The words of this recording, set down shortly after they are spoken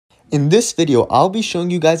In this video, I'll be showing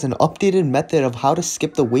you guys an updated method of how to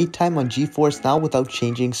skip the wait time on Geforce Now without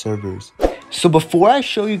changing servers. So before I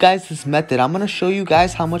show you guys this method, I'm going to show you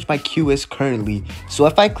guys how much my queue is currently. So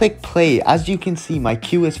if I click play, as you can see, my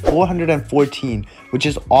queue is 414, which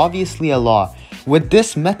is obviously a lot. With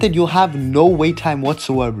this method, you'll have no wait time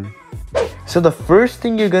whatsoever. So the first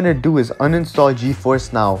thing you're going to do is uninstall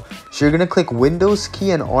Geforce Now. So you're going to click Windows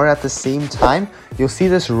key and R at the same time. You'll see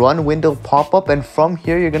this run window pop up, and from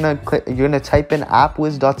here you're going to type in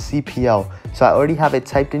appwiz.cpl. So I already have it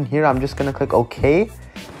typed in here. I'm just going to click OK.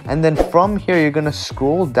 And then from here you're going to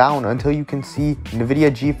scroll down until you can see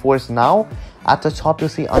NVIDIA Geforce Now. At the top you'll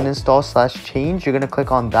see uninstall/change. You're going to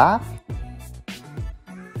click on that.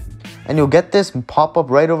 And you'll get this pop up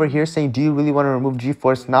right over here saying, do you really want to remove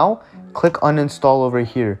Geforce Now? Click uninstall over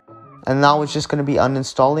here. And now it's just going to be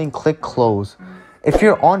uninstalling. Click close. If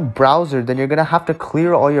you're on browser, then you're going to have to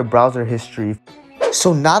clear all your browser history.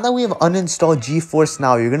 So now that we have uninstalled Geforce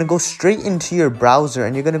Now, you're going to go straight into your browser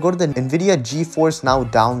and you're going to go to the NVIDIA Geforce Now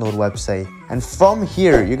download website. And from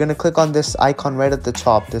here, you're going to click on this icon right at the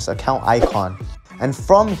top, this account icon. And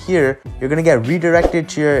from here, you're going to get redirected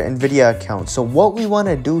to your NVIDIA account. So what we want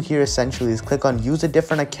to do here essentially is click on use a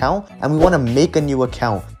different account, and we want to make a new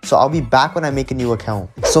account. So I'll be back when I make a new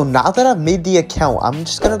account. So now that I've made the account, I'm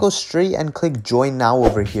just going to go straight and click join now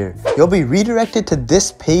over here. You'll be redirected to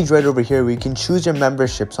this page right over here where you can choose your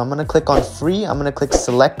membership. So I'm going to click on free. I'm going to click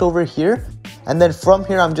select over here. And then from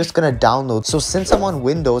here, I'm just going to download. So since I'm on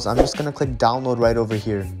Windows, I'm just going to click download right over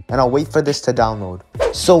here. And I'll wait for this to download.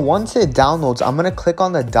 So once it downloads, I'm going to click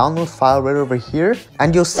on the download file right over here.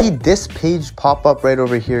 And you'll see this page pop up right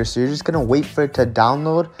over here. So you're just going to wait for it to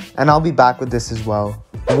download. And I'll be back with this as well.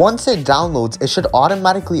 Once it downloads, it should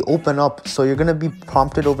automatically open up. So you're going to be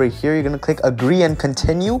prompted over here. You're going to click agree and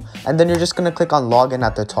continue. And then you're just going to click on login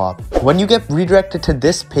at the top. When you get redirected to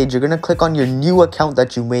this page, you're going to click on your new account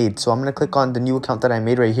that you made. So I'm going to click on the new account that I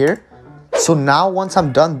made right here. So now once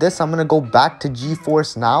I'm done this, I'm going to go back to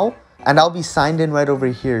Geforce Now. And I'll be signed in right over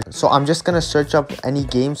here. So I'm just going to search up any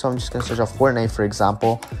game. So I'm just going to search up Fortnite, for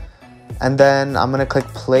example. And then I'm going to click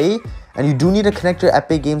play. And you do need to connect your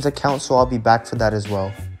Epic Games account. So I'll be back for that as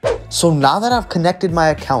well. So now that I've connected my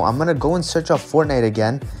account, I'm going to go and search up Fortnite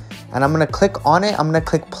again. And I'm going to click on it. I'm going to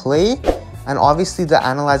click play. And obviously the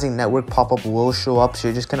analyzing network pop-up will show up, so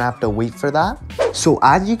you're just gonna have to wait for that. So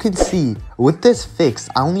as you can see, with this fix,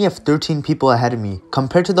 I only have 13 people ahead of me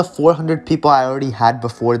compared to the 400 people I already had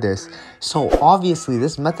before this. So obviously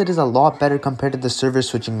this method is a lot better compared to the server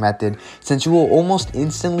switching method, since you will almost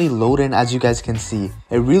instantly load in, as you guys can see.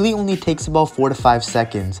 It really only takes about 4 to 5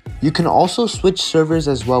 seconds. You can also switch servers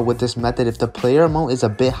as well with this method if the player amount is a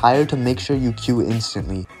bit higher to make sure you queue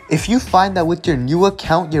instantly. If you find that with your new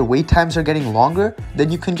account your wait times are getting longer,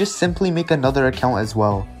 then you can just simply make another account as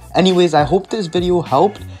well. Anyways, I hope this video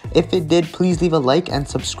helped. If it did, please leave a like and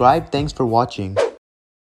subscribe. Thanks for watching.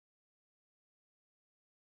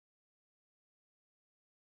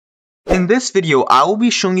 In this video, I will be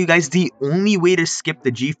showing you guys the only way to skip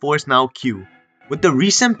the Geforce Now queue. With the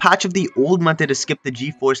recent patch of the old method to skip the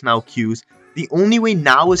Geforce Now queues, the only way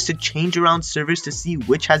now is to change around servers to see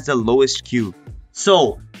which has the lowest queue.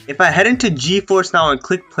 So, if I head into Geforce Now and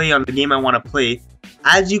click play on the game I want to play,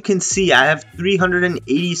 as you can see, I have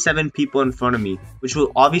 387 people in front of me, which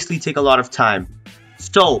will obviously take a lot of time.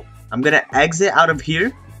 So, I'm going to exit out of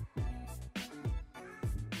here.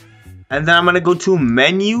 And then I'm going to go to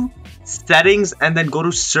menu, settings, and then go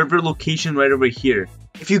to server location right over here.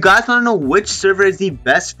 If you guys want to know which server is the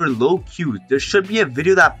best for low queues, there should be a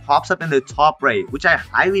video that pops up in the top right, which I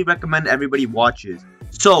highly recommend everybody watches.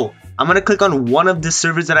 So, I'm going to click on one of the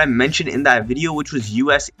servers that I mentioned in that video, which was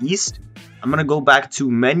US East. I'm going to go back to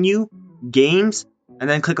menu, games, and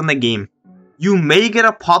then click on the game. You may get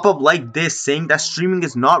a pop-up like this saying that streaming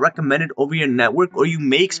is not recommended over your network, or you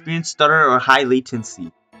may experience stutter or high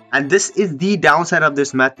latency. And this is the downside of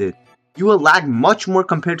this method. You will lag much more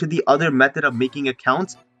compared to the other method of making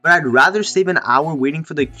accounts, but I'd rather save an hour waiting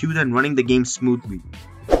for the queue than running the game smoothly.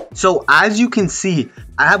 So as you can see,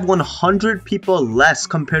 I have 100 people less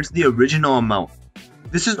compared to the original amount.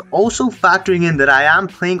 This is also factoring in that I am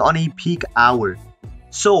playing on a peak hour.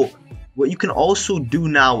 So what you can also do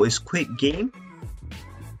now is quit game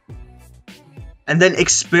and then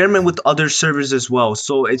experiment with other servers as well.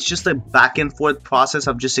 So it's just a back and forth process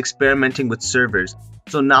of just experimenting with servers.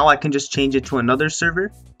 So now I can just change it to another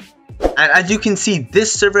server. And as you can see,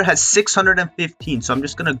 this server has 615. So I'm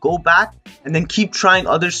just going to go back and then keep trying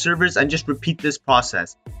other servers and just repeat this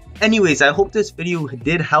process. Anyways, I hope this video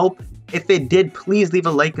did help. If it did, please leave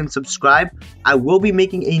a like and subscribe. I will be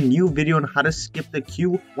making a new video on how to skip the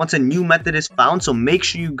queue once a new method is found, so make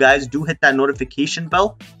sure you guys do hit that notification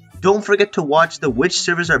bell. Don't forget to watch the which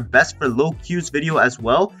servers are best for low queues video as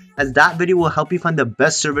well, as that video will help you find the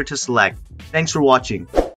best server to select. Thanks for watching.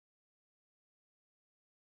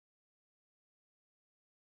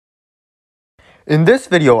 In this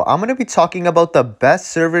video, I'm going to be talking about the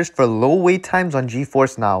best servers for low wait times on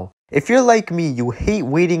Geforce Now. If you're like me, you hate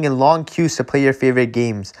waiting in long queues to play your favorite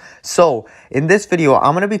games. So, in this video,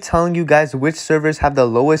 I'm going to be telling you guys which servers have the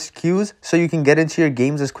lowest queues so you can get into your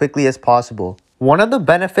games as quickly as possible. One of the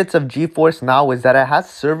benefits of Geforce Now is that it has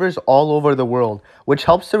servers all over the world, which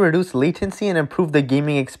helps to reduce latency and improve the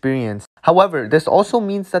gaming experience. However, this also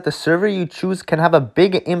means that the server you choose can have a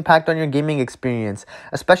big impact on your gaming experience,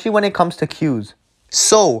 especially when it comes to queues.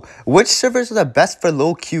 So, which servers are the best for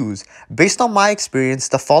low queues? Based on my experience,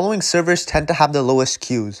 the following servers tend to have the lowest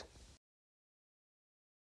queues.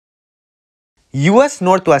 US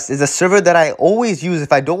Northwest is a server that I always use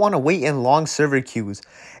if I don't want to wait in long server queues.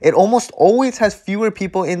 It almost always has fewer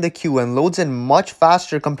people in the queue and loads in much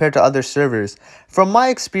faster compared to other servers. From my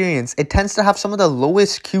experience, it tends to have some of the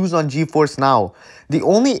lowest queues on Geforce Now. The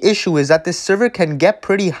only issue is that this server can get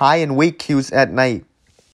pretty high in wait queues at night.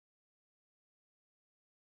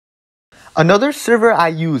 Another server I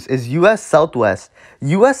use is US Southwest.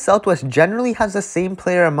 US Southwest generally has the same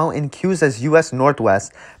player amount in queues as US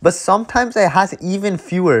Northwest, but sometimes it has even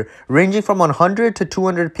fewer, ranging from 100 to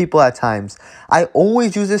 200 people at times. I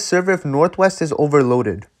always use this server if Northwest is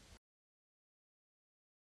overloaded.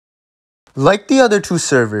 Like the other two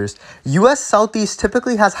servers, US Southeast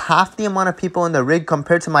typically has half the amount of people in the rig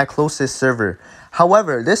compared to my closest server.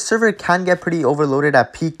 However, this server can get pretty overloaded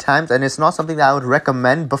at peak times, and it's not something that I would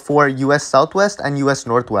recommend before US Southwest and US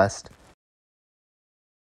Northwest.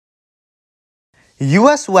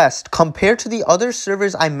 US West, compared to the other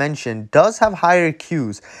servers I mentioned, does have higher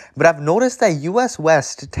queues, but I've noticed that US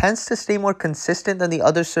West tends to stay more consistent than the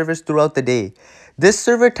other servers throughout the day. This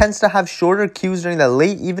server tends to have shorter queues during the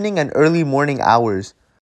late evening and early morning hours.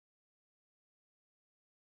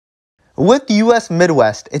 With US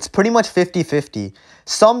Midwest, it's pretty much 50-50.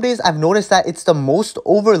 Some days I've noticed that it's the most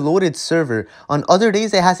overloaded server. On other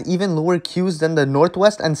days it has even lower queues than the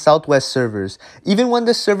Northwest and Southwest servers, even when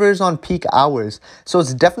the server is on peak hours. So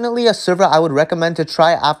it's definitely a server I would recommend to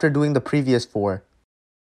try after doing the previous four.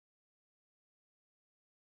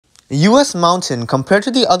 US Mountain, compared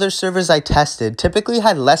to the other servers I tested, typically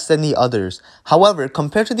had less than the others. However,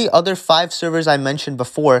 compared to the other 5 servers I mentioned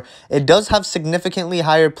before, it does have significantly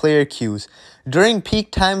higher player queues. During peak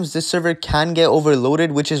times, this server can get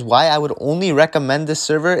overloaded, which is why I would only recommend this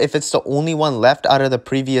server if it's the only one left out of the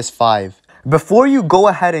previous 5. Before you go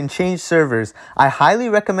ahead and change servers, I highly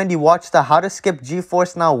recommend you watch the How to Skip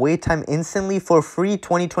Geforce Now Wait Time Instantly for Free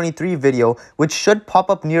 2023 video, which should pop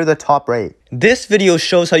up near the top right. This video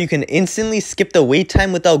shows how you can instantly skip the wait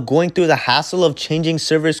time without going through the hassle of changing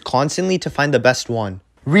servers constantly to find the best one.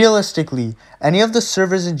 Realistically, any of the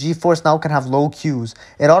servers in Geforce Now can have low queues.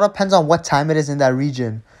 It all depends on what time it is in that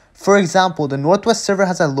region. For example, the Northwest server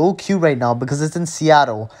has a low queue right now because it's in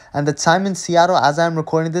Seattle, and the time in Seattle as I'm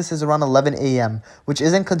recording this is around 11 AM, which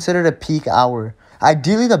isn't considered a peak hour.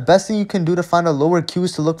 Ideally, the best thing you can do to find a lower queue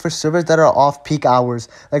is to look for servers that are off peak hours,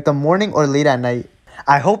 like the morning or late at night.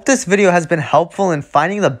 I hope this video has been helpful in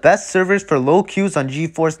finding the best servers for low queues on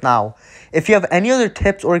Geforce Now. If you have any other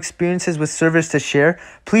tips or experiences with servers to share,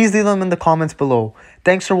 please leave them in the comments below.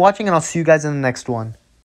 Thanks for watching, and I'll see you guys in the next one.